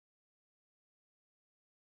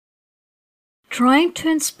Trying to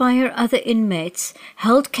inspire other inmates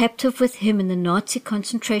held captive with him in the Nazi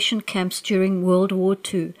concentration camps during World War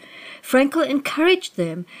II, Frankl encouraged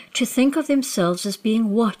them to think of themselves as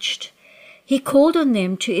being watched. He called on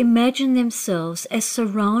them to imagine themselves as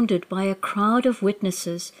surrounded by a crowd of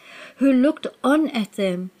witnesses who looked on at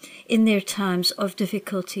them in their times of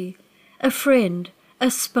difficulty, a friend, a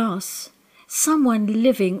spouse, someone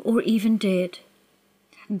living or even dead.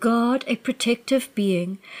 God, a protective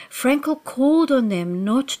being, Frankl called on them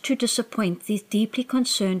not to disappoint these deeply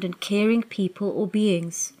concerned and caring people or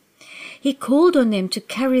beings. He called on them to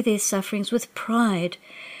carry their sufferings with pride,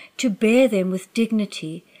 to bear them with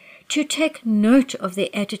dignity, to take note of their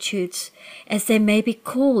attitudes, as they may be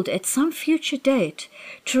called at some future date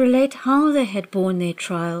to relate how they had borne their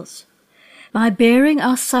trials. By bearing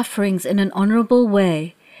our sufferings in an honorable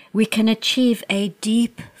way, we can achieve a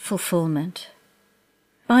deep fulfillment.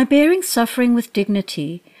 By bearing suffering with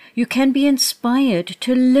dignity, you can be inspired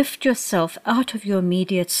to lift yourself out of your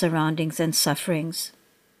immediate surroundings and sufferings.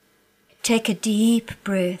 Take a deep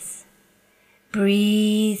breath.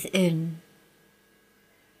 Breathe in.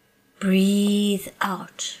 Breathe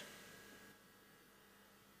out.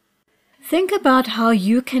 Think about how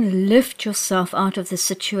you can lift yourself out of the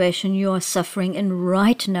situation you are suffering in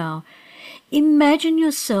right now. Imagine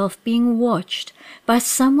yourself being watched by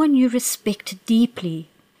someone you respect deeply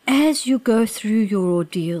as you go through your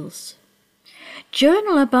ordeals.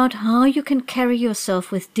 Journal about how you can carry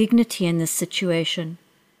yourself with dignity in this situation.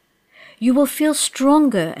 You will feel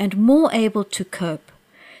stronger and more able to cope.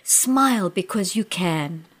 Smile because you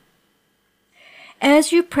can.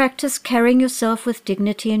 As you practice carrying yourself with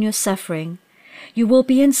dignity in your suffering, you will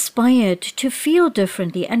be inspired to feel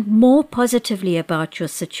differently and more positively about your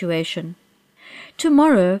situation.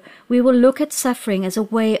 Tomorrow, we will look at suffering as a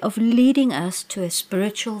way of leading us to a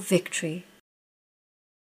spiritual victory.